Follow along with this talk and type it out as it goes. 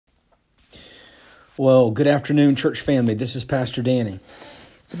Well, good afternoon, church family. This is Pastor Danny.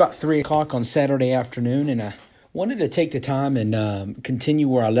 It's about 3 o'clock on Saturday afternoon, and I wanted to take the time and continue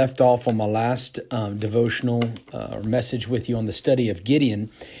where I left off on my last devotional or message with you on the study of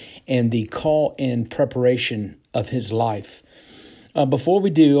Gideon and the call and preparation of his life. Before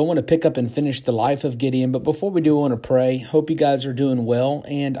we do, I want to pick up and finish the life of Gideon, but before we do, I want to pray. Hope you guys are doing well,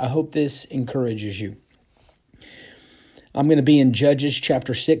 and I hope this encourages you. I'm going to be in Judges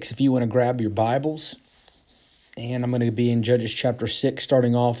chapter 6 if you want to grab your Bibles. And I'm going to be in Judges chapter 6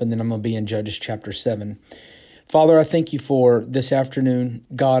 starting off, and then I'm going to be in Judges chapter 7. Father, I thank you for this afternoon.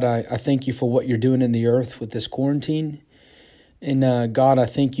 God, I thank you for what you're doing in the earth with this quarantine. And God, I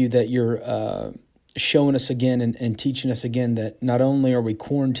thank you that you're showing us again and teaching us again that not only are we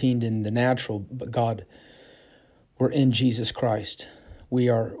quarantined in the natural, but God, we're in Jesus Christ.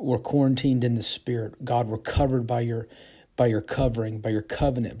 We're quarantined in the Spirit. God, we're covered by your covering, by your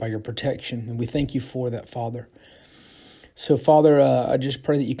covenant, by your protection. And we thank you for that, Father. So, Father, I just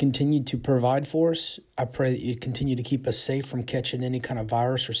pray that you continue to provide for us. I pray that you continue to keep us safe from catching any kind of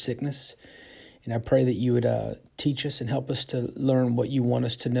virus or sickness. And I pray that you would teach us and help us to learn what you want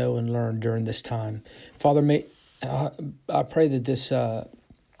us to know and learn during this time. Father, I pray that this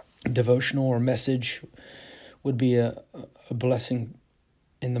devotional or message would be a blessing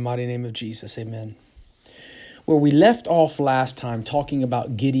in the mighty name of Jesus. Amen. Where we left off last time talking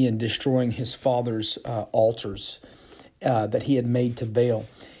about Gideon destroying his father's altars that he had made to Baal.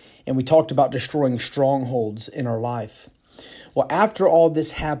 And we talked about destroying strongholds in our life. Well, after all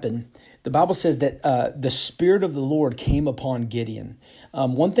this happened, the Bible says that the Spirit of the Lord came upon Gideon.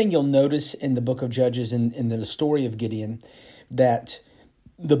 One thing you'll notice in the book of Judges, in the story of Gideon, that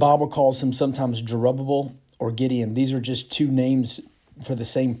the Bible calls him sometimes Jerubbaal or Gideon. These are just two names for the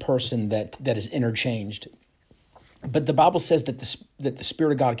same person that is interchanged. But the Bible says that the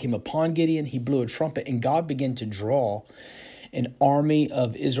Spirit of God came upon Gideon. He blew a trumpet, and God began to draw an army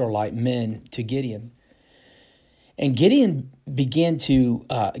of Israelite men to Gideon. And Gideon began to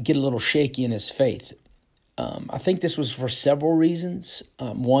get a little shaky in his faith. I think this was for several reasons.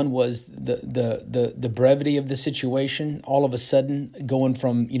 One was the brevity of the situation. All of a sudden, going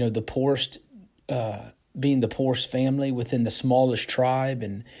from the poorest, being the poorest family within the smallest tribe,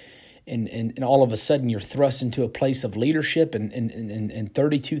 and all of a sudden you're thrust into a place of leadership, and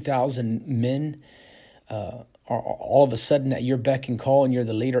 32,000 men are all of a sudden at your beck and call, and you're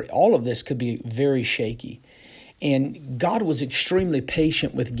the leader. All of this could be very shaky. And God was extremely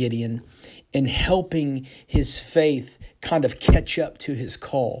patient with Gideon in helping his faith kind of catch up to his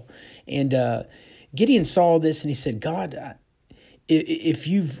call. And Gideon saw this and he said, God, if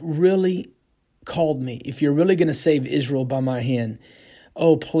you've really called me, if you're really going to save Israel by my hand,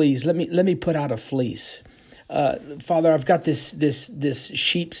 oh, please, let me put out a fleece. Father, I've got this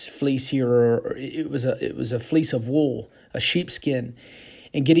sheep's fleece here, or it was a fleece of wool, a sheepskin.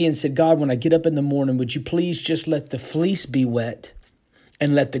 And Gideon said, God, when I get up in the morning, would you please just let the fleece be wet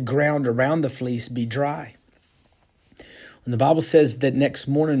and let the ground around the fleece be dry? And the Bible says that next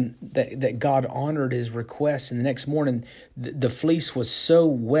morning that God honored his request. And the next morning, the fleece was so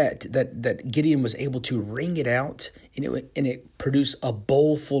wet that Gideon was able to wring it out, and it produced a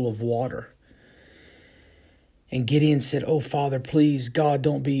bowl full of water. And Gideon said, oh, Father, please, God,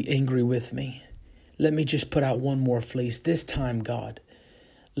 don't be angry with me. Let me just put out one more fleece. This time, God,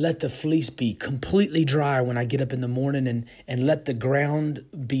 let the fleece be completely dry when I get up in the morning, and let the ground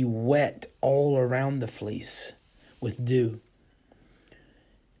be wet all around the fleece with dew.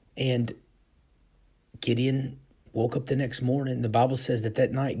 And Gideon woke up the next morning. The Bible says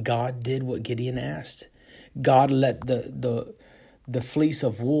that night God did what Gideon asked. God let the fleece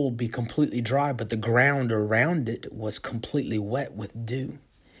of wool be completely dry, but the ground around it was completely wet with dew.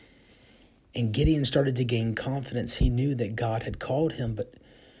 And Gideon started to gain confidence. He knew that God had called him,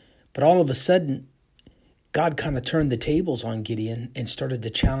 but all of a sudden, God kind of turned the tables on Gideon and started to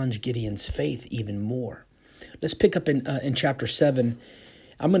challenge Gideon's faith even more. Let's pick up in chapter 7.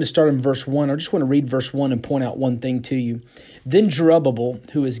 I'm going to start in verse 1. I just want to read verse 1 and point out one thing to you. Then Jerubbaal,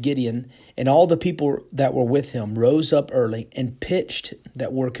 who is Gideon, and all the people that were with him rose up early and pitched,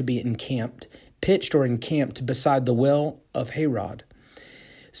 that word could be encamped, pitched or encamped beside the well of Harod,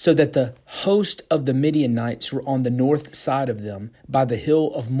 so that the host of the Midianites were on the north side of them by the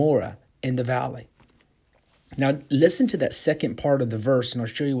hill of Moreh in the valley. Now listen to that second part of the verse, and I'll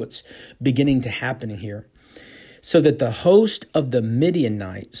show you what's beginning to happen here. So that the host of the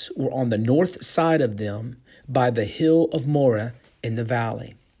Midianites were on the north side of them by the hill of Moreh in the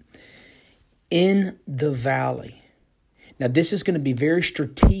valley. In the valley. Now, this is going to be very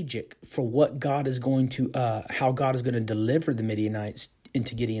strategic for what God is going to, how God is going to deliver the Midianites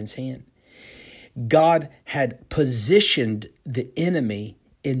into Gideon's hand. God had positioned the enemy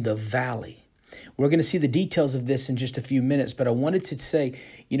in the valley. We're going to see the details of this in just a few minutes, but I wanted to say,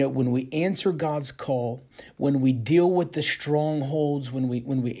 when we answer God's call, when we deal with the strongholds, when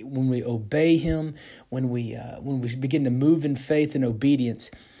we obey Him, when we begin to move in faith and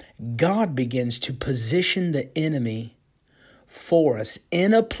obedience, God begins to position the enemy for us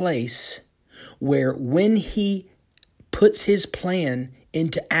in a place where when He puts His plan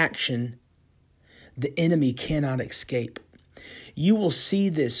into action, the enemy cannot escape. You will see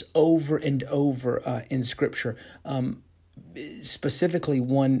this over and over in Scripture. Specifically,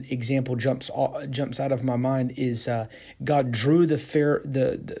 one example jumps out of my mind is God drew the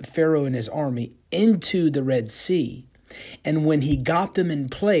Pharaoh and his army into the Red Sea. And when He got them in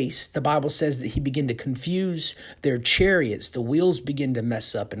place, the Bible says that He began to confuse their chariots. The wheels began to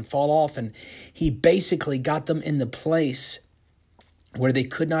mess up and fall off. And He basically got them in the place where they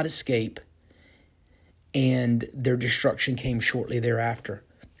could not escape. And their destruction came shortly thereafter.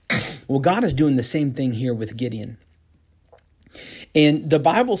 Well, God is doing the same thing here with Gideon. And the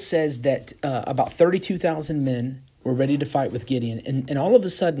Bible says that about 32,000 men were ready to fight with Gideon. And all of a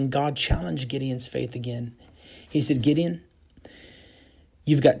sudden, God challenged Gideon's faith again. He said, Gideon,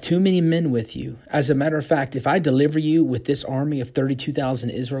 you've got too many men with you. As a matter of fact, if I deliver you with this army of 32,000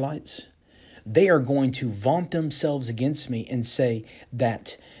 Israelites, they are going to vaunt themselves against me and say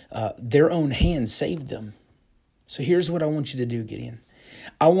that their own hands saved them. So here's what I want you to do, Gideon.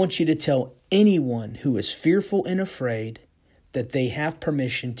 I want you to tell anyone who is fearful and afraid that they have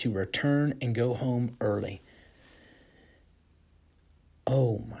permission to return and go home early.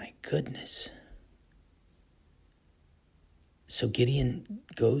 Oh my goodness. So Gideon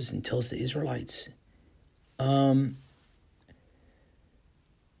goes and tells the Israelites,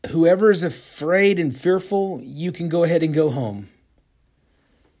 whoever is afraid and fearful, you can go ahead and go home.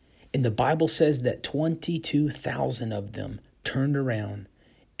 And the Bible says that 22,000 of them turned around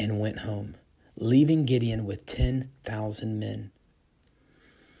and went home, leaving Gideon with 10,000 men.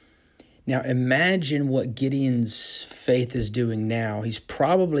 Now imagine what Gideon's faith is doing now. He's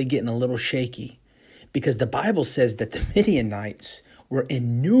probably getting a little shaky because the Bible says that the Midianites were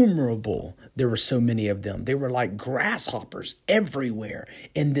innumerable. There were so many of them. They were like grasshoppers everywhere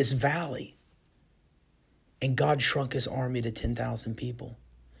in this valley. And God shrunk His army to 10,000 people.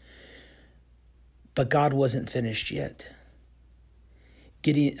 But God wasn't finished yet.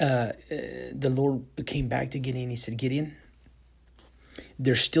 Gideon, the Lord came back to Gideon. He said, Gideon,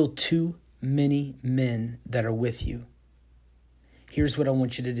 there's still too many men that are with you. Here's what I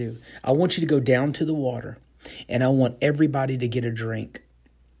want you to do. I want you to go down to the water, and I want everybody to get a drink.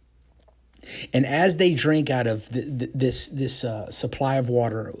 And as they drink out of this supply of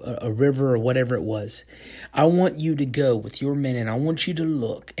water, a river or whatever it was, I want you to go with your men and I want you to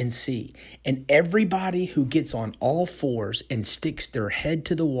look and see. And everybody who gets on all fours and sticks their head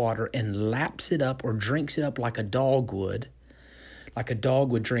to the water and laps it up or drinks it up like a dog would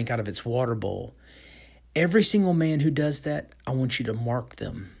drink out of its water bowl, every single man who does that, I want you to mark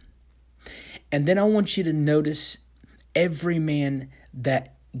them. And then I want you to notice every man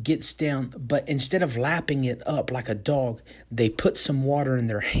that gets down, but instead of lapping it up like a dog, they put some water in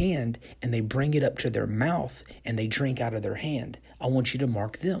their hand and they bring it up to their mouth and they drink out of their hand. I want you to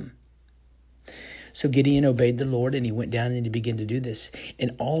mark them. So Gideon obeyed the Lord and he went down and he began to do this.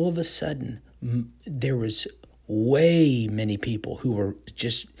 And all of a sudden, there was way many people who were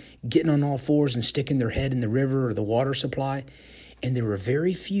just getting on all fours and sticking their head in the river or the water supply. And there were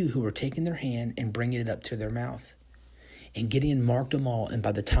very few who were taking their hand and bringing it up to their mouth. And Gideon marked them all. And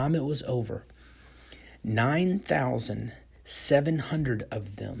by the time it was over, 9,700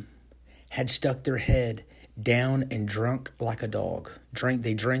 of them had stuck their head down and drunk like a dog.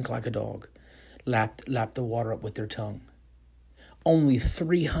 They drank like a dog. Lapped the water up with their tongue. Only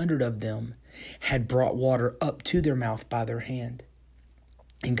 300 of them had brought water up to their mouth by their hand.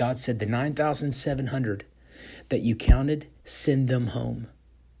 And God said, the 9,700 that you counted, send them home.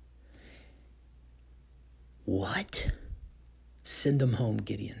 What? Send them home,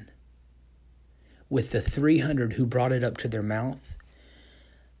 Gideon. With the 300 who brought it up to their mouth,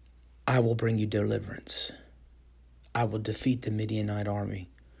 I will bring you deliverance. I will defeat the Midianite army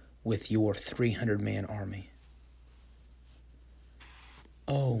with your 300-man army.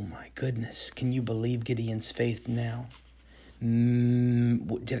 Oh my goodness. Can you believe Gideon's faith now?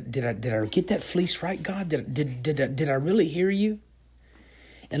 Did I get that fleece right, God? Did I really hear you?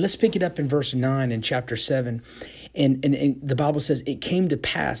 And let's pick it up in verse 9 in chapter 7. And the Bible says, it came to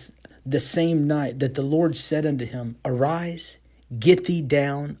pass the same night that the Lord said unto him, arise, get thee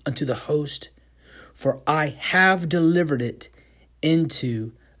down unto the host, for I have delivered it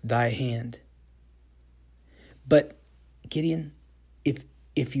into thy hand. But Gideon,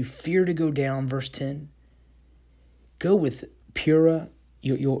 if you fear to go down, verse 10, go with Purah,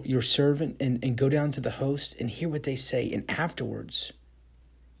 your servant, and go down to the host and hear what they say. And afterwards,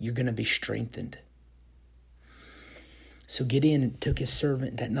 you're going to be strengthened. So Gideon took his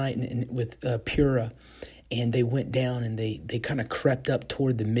servant that night and with Purah, and they went down and they kind of crept up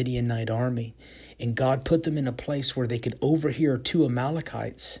toward the Midianite army. And God put them in a place where they could overhear two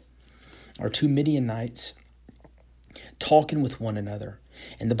Amalekites or two Midianites talking with one another.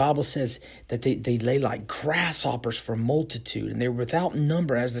 And the Bible says that they lay like grasshoppers for multitude, and they were without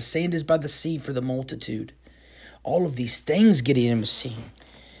number as the sand is by the sea for the multitude. All of these things Gideon was seeing.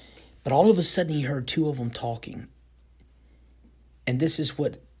 But all of a sudden he heard two of them talking. And this is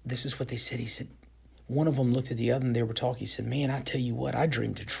what they said. He said, one of them looked at the other and they were talking. He said, man, I tell you what, I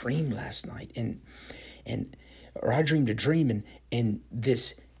dreamed a dream last night. I dreamed a dream and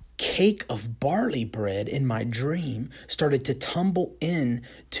this cake of barley bread in my dream started to tumble in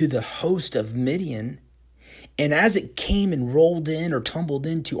to the host of Midian. And as it came and rolled in or tumbled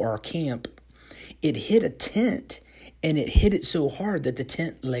into our camp, it hit a tent, and it hit it so hard that the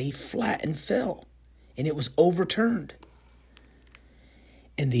tent lay flat and fell, and it was overturned.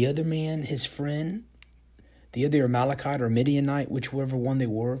 And the other man, his friend, the other Amalekite or Midianite, whichever one they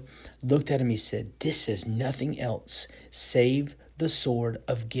were, looked at him. He said, this is nothing else save the sword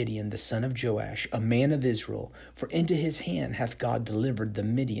of Gideon, the son of Joash, a man of Israel. For into his hand hath God delivered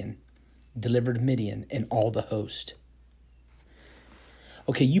Midian and all the host.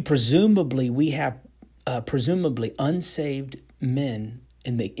 Okay, we have presumably unsaved men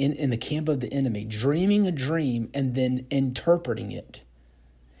in the camp of the enemy, dreaming a dream and then interpreting it.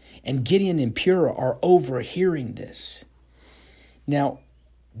 And Gideon and Purah are overhearing this. Now,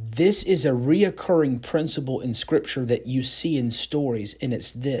 this is a reoccurring principle in Scripture that you see in stories, and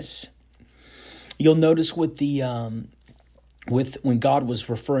it's this. You'll notice with when God was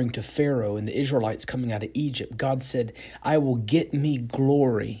referring to Pharaoh and the Israelites coming out of Egypt, God said, I will get me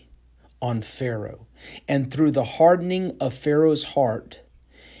glory on Pharaoh. And through the hardening of Pharaoh's heart,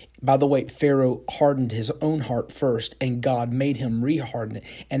 by the way, Pharaoh hardened his own heart first, and God made him reharden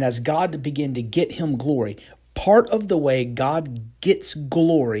it. And as God began to get him glory, part of the way God gets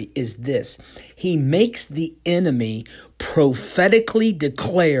glory is this. He makes the enemy prophetically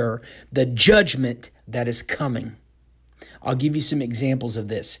declare the judgment that is coming. I'll give you some examples of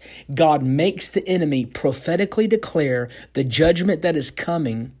this. God makes the enemy prophetically declare the judgment that is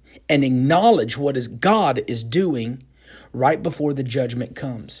coming and acknowledge what God is doing right before the judgment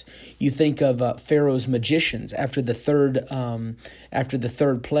comes. You think of Pharaoh's magicians. After the third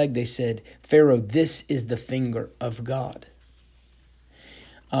plague, they said, Pharaoh, this is the finger of God.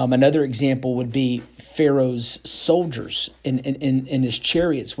 Another example would be Pharaoh's soldiers in his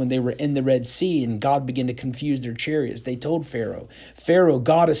chariots when they were in the Red Sea and God began to confuse their chariots. They told Pharaoh,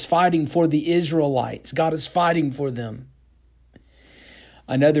 God is fighting for the Israelites. God is fighting for them.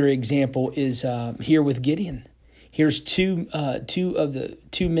 Another example is here with Gideon. Here's two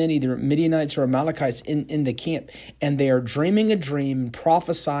men, either Midianites or Amalekites, in the camp, and they are dreaming a dream,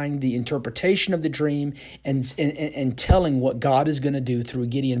 prophesying the interpretation of the dream, and telling what God is going to do through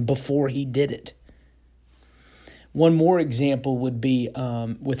Gideon before he did it. One more example would be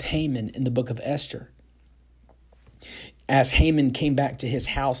with Haman in the book of Esther. As Haman came back to his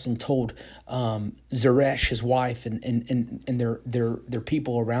house and told Zeresh, his wife, and their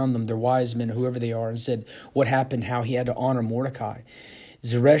people around them, their wise men, whoever they are, and said what happened, how he had to honor Mordecai.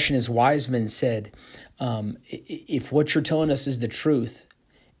 Zeresh and his wise men said, if what you're telling us is the truth,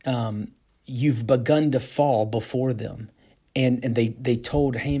 you've begun to fall before them. And they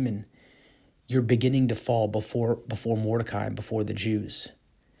told Haman, you're beginning to fall before Mordecai and before the Jews.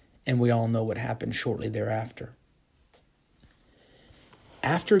 And we all know what happened shortly thereafter.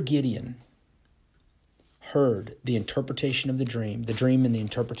 After Gideon heard the interpretation of the dream and the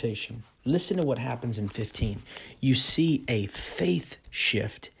interpretation, listen to what happens in 15. You see a faith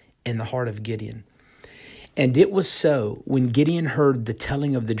shift in the heart of Gideon. And it was so when Gideon heard the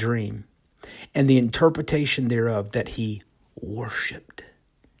telling of the dream and the interpretation thereof that he worshipped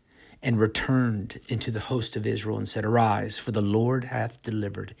and returned into the host of Israel and said, Arise, for the Lord hath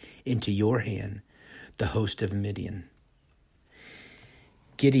delivered into your hand the host of Midian.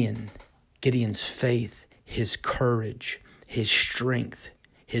 Gideon's faith, his courage, his strength,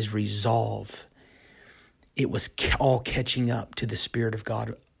 his resolve, it was all catching up to the Spirit of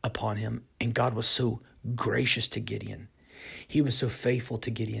God upon him. And God was so gracious to Gideon. He was so faithful to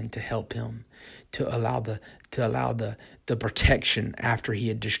Gideon to help him, to allow the protection after he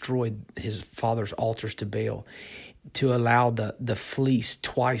had destroyed his father's altars to Baal. to allow the fleece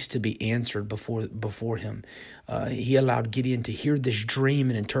twice to be answered before him. He allowed Gideon to hear this dream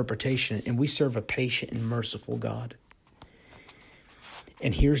and interpretation, and we serve a patient and merciful God.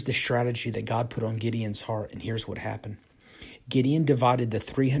 And here's the strategy that God put on Gideon's heart, and here's what happened. Gideon divided the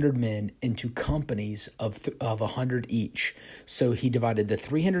 300 men into companies of 100 each. So he divided the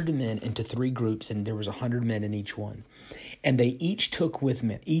 300 men into 3 groups, and there was 100 men in each one. And they each took with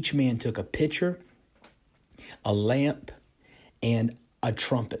them, each man took a pitcher, a lamp, and a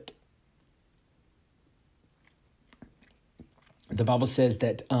trumpet. The Bible says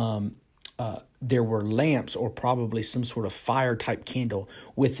that there were lamps, or probably some sort of fire type candle,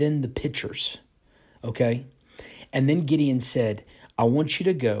 within the pitchers. Okay? And then Gideon said, I want you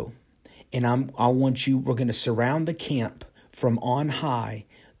to go, and we're going to surround the camp from on high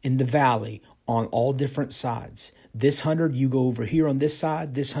in the valley on all different sides. This 100, you go over here on this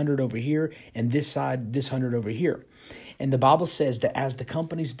side, this 100 over here, and this side, this 100 over here. And the Bible says that as the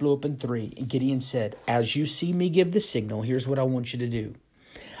companies blew up in 3, Gideon said, as you see me give the signal, here's what I want you to do.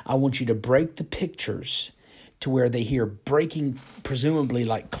 I want you to break the pictures to where they hear breaking, presumably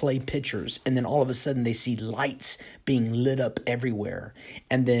like clay pitchers, and then all of a sudden they see lights being lit up everywhere.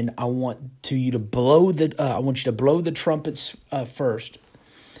 And then I want you to blow the trumpets first,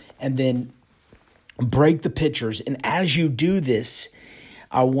 and then break the pitchers. And as you do this,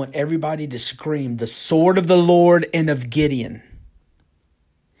 I want everybody to scream, the sword of the Lord and of Gideon.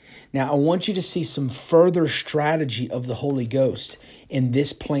 Now, I want you to see some further strategy of the Holy Ghost in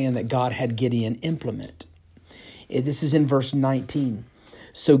this plan that God had Gideon implement. This is in verse 19.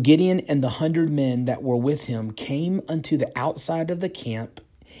 So Gideon and the 100 men that were with him came unto the outside of the camp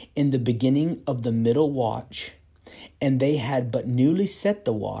in the beginning of the middle watch, and they had but newly set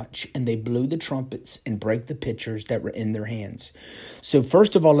the watch, and they blew the trumpets and brake the pitchers that were in their hands. So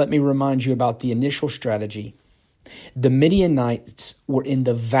first of all, let me remind you about the initial strategy. The Midianites were in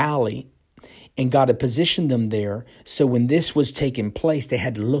the valley, and God had positioned them there. So when this was taking place, they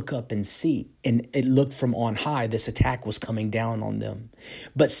had to look up and see. And it looked from on high, this attack was coming down on them.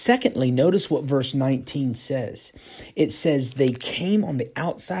 But secondly, notice what verse 19 says. It says they came on the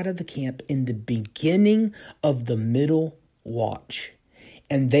outside of the camp in the beginning of the middle watch,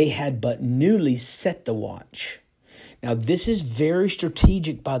 and they had but newly set the watch. Now, this is very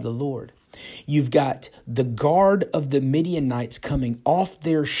strategic by the Lord. You've got the guard of the Midianites coming off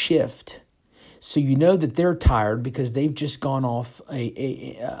their shift. So you know that they're tired because they've just gone off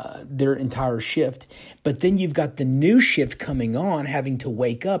their entire shift. But then you've got the new shift coming on, having to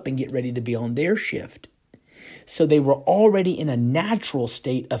wake up and get ready to be on their shift. So they were already in a natural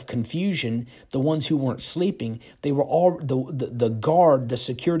state of confusion. The ones who weren't sleeping, they were all the guard, the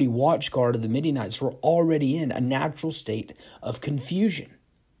security watch guard of the Midianites were already in a natural state of confusion.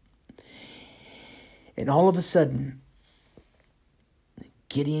 And all of a sudden,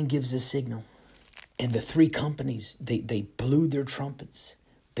 Gideon gives a signal. And the 3 companies, they blew their trumpets.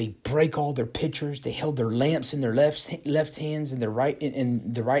 They break all their pitchers. They held their lamps in their left hands and their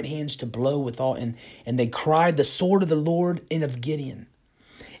right hands to blow with all. And they cried, the sword of the Lord and of Gideon.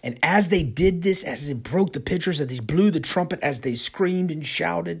 And as they did this, as they broke the pitchers, as they blew the trumpet, as they screamed and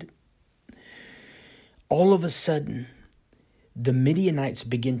shouted, all of a sudden, the Midianites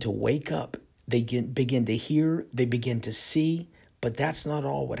begin to wake up. They begin to hear. They begin to see. But that's not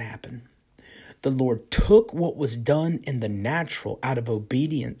all what happened. The Lord took what was done in the natural out of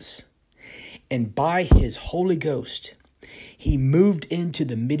obedience, and by his Holy Ghost, he moved into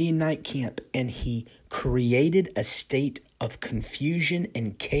the Midianite camp, and he created a state of confusion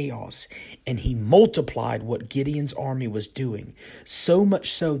and chaos, and he multiplied what Gideon's army was doing, so much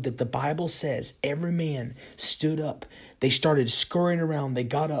so that the Bible says every man stood up. They started scurrying around. They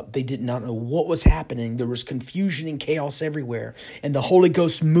got up. They did not know what was happening. There was confusion and chaos everywhere. And the Holy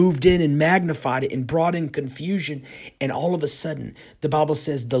Ghost moved in and magnified it and brought in confusion. And all of a sudden, the Bible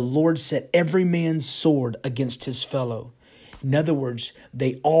says the Lord set every man's sword against his fellow. In other words,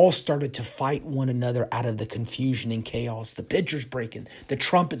 they all started to fight one another out of the confusion and chaos. The pitchers breaking, the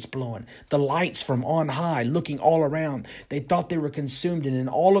trumpets blowing, the lights from on high looking all around. They thought they were consumed. And in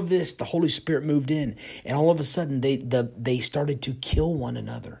all of this, the Holy Spirit moved in. And all of a sudden, they started to kill one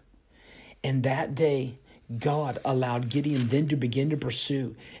another. And that day, God allowed Gideon then to begin to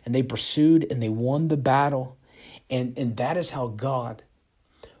pursue. And they pursued and they won the battle. And that is how God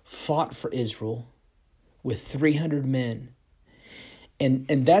fought for Israel with 300 men.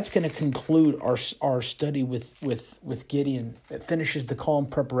 And that's going to conclude our study with Gideon. It finishes the calm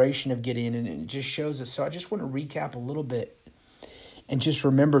preparation of Gideon, and it just shows us. So I just want to recap a little bit and just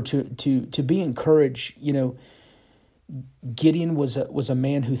remember to be encouraged. You know, Gideon was a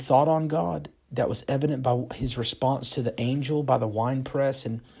man who thought on God. that was evident by his response to the angel by the winepress.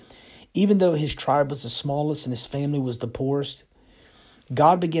 And even though his tribe was the smallest and his family was the poorest,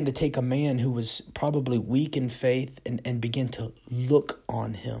 God began to take a man who was probably weak in faith and begin to look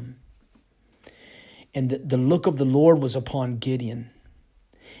on him. And the look of the Lord was upon Gideon.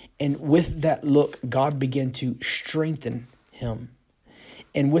 And with that look, God began to strengthen him.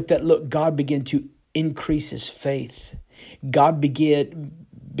 And with that look, God began to increase his faith. God began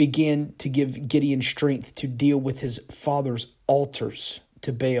to give Gideon strength to deal with his father's altars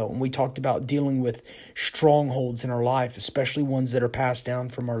to Baal. And we talked about dealing with strongholds in our life, especially ones that are passed down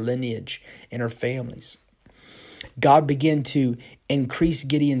from our lineage and our families. God began to increase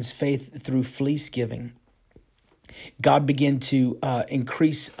Gideon's faith through fleece giving. God began to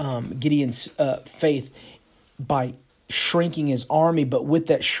increase Gideon's faith by shrinking his army, but with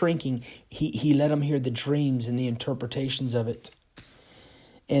that shrinking, he let him hear the dreams and the interpretations of it.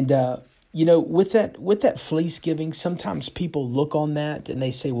 And with that fleece giving, sometimes people look on that and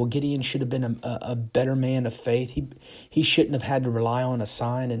they say, well, Gideon should have been a better man of faith. He shouldn't have had to rely on a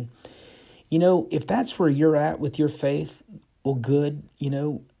sign. And if that's where you're at with your faith, well, good.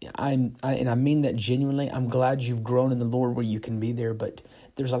 I mean that genuinely. I'm glad you've grown in the Lord where you can be there, but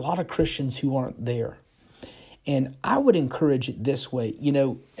there's a lot of Christians who aren't there. And I would encourage it this way,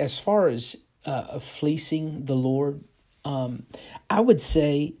 as far as fleecing the Lord, I would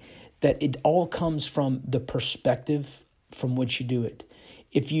say that it all comes from the perspective from which you do it.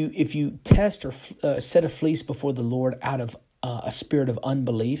 If you test or set a fleece before the Lord out of a spirit of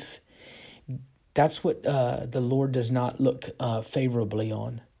unbelief, that's what the Lord does not look favorably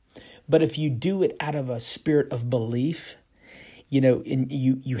on. But if you do it out of a spirit of belief, and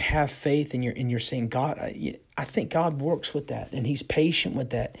you have faith, and you're saying, God, I think God works with that, and He's patient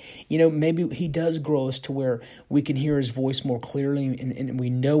with that. Maybe He does grow us to where we can hear His voice more clearly, and we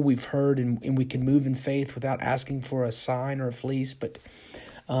know we've heard, and we can move in faith without asking for a sign or a fleece. But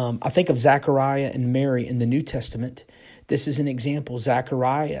I think of Zechariah and Mary in the New Testament. This is an example.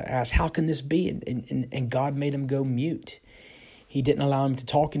 Zechariah asked, "How can this be?" And God made him go mute. He didn't allow him to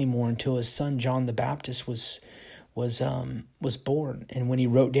talk anymore until his son John the Baptist was born. And when he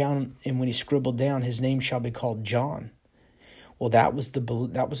wrote down and when he scribbled down, his name shall be called John. Well, that was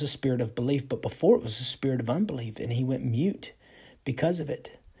a spirit of belief, but before it was a spirit of unbelief, and he went mute because of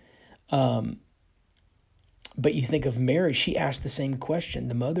it. But you think of Mary, she asked the same question,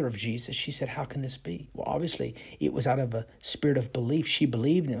 the mother of Jesus. She said, "How can this be?" Well, obviously, it was out of a spirit of belief. She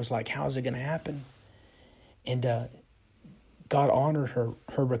believed, and it was like, how is it going to happen? And God honored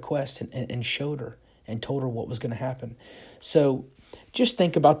her request and showed her and told her what was going to happen. So just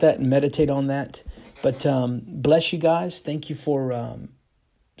think about that and meditate on that. But bless you guys. Thank you for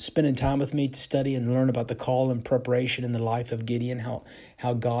spending time with me to study and learn about the call and preparation in the life of Gideon,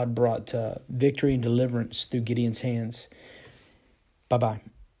 how God brought victory and deliverance through Gideon's hands. Bye-bye.